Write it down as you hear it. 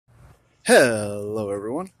Hello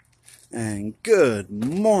everyone, and good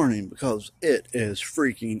morning because it is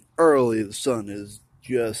freaking early. The sun is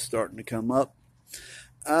just starting to come up.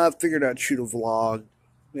 I figured I'd shoot a vlog,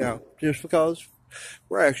 just because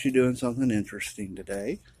we're actually doing something interesting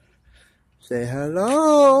today. Say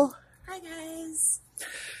hello. Hi guys.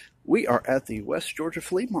 We are at the West Georgia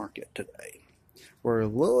Flea Market today, where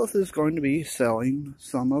Lilith is going to be selling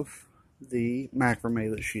some of the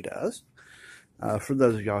macrame that she does. For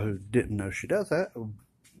those of y'all who didn't know she does that,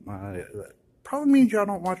 that probably means y'all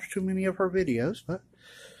don't watch too many of her videos, but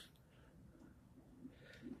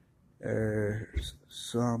there's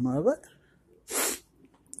some of it.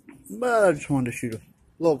 But I just wanted to shoot a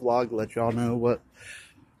little vlog to let y'all know what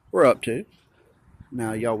we're up to.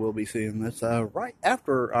 Now, y'all will be seeing this right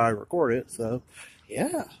after I record it, so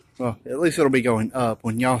yeah. Well, at least it'll be going up.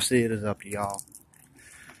 When y'all see it, is up to y'all.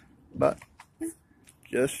 But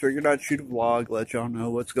just figured I'd shoot a vlog, let y'all know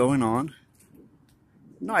what's going on.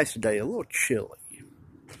 Nice day, a little chilly.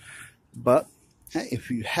 But, hey,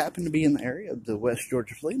 if you happen to be in the area of the West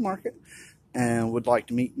Georgia Flea Market and would like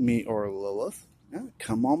to meet me or Lilith,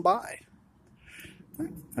 come on by.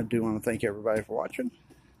 I do want to thank everybody for watching,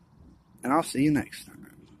 and I'll see you next time.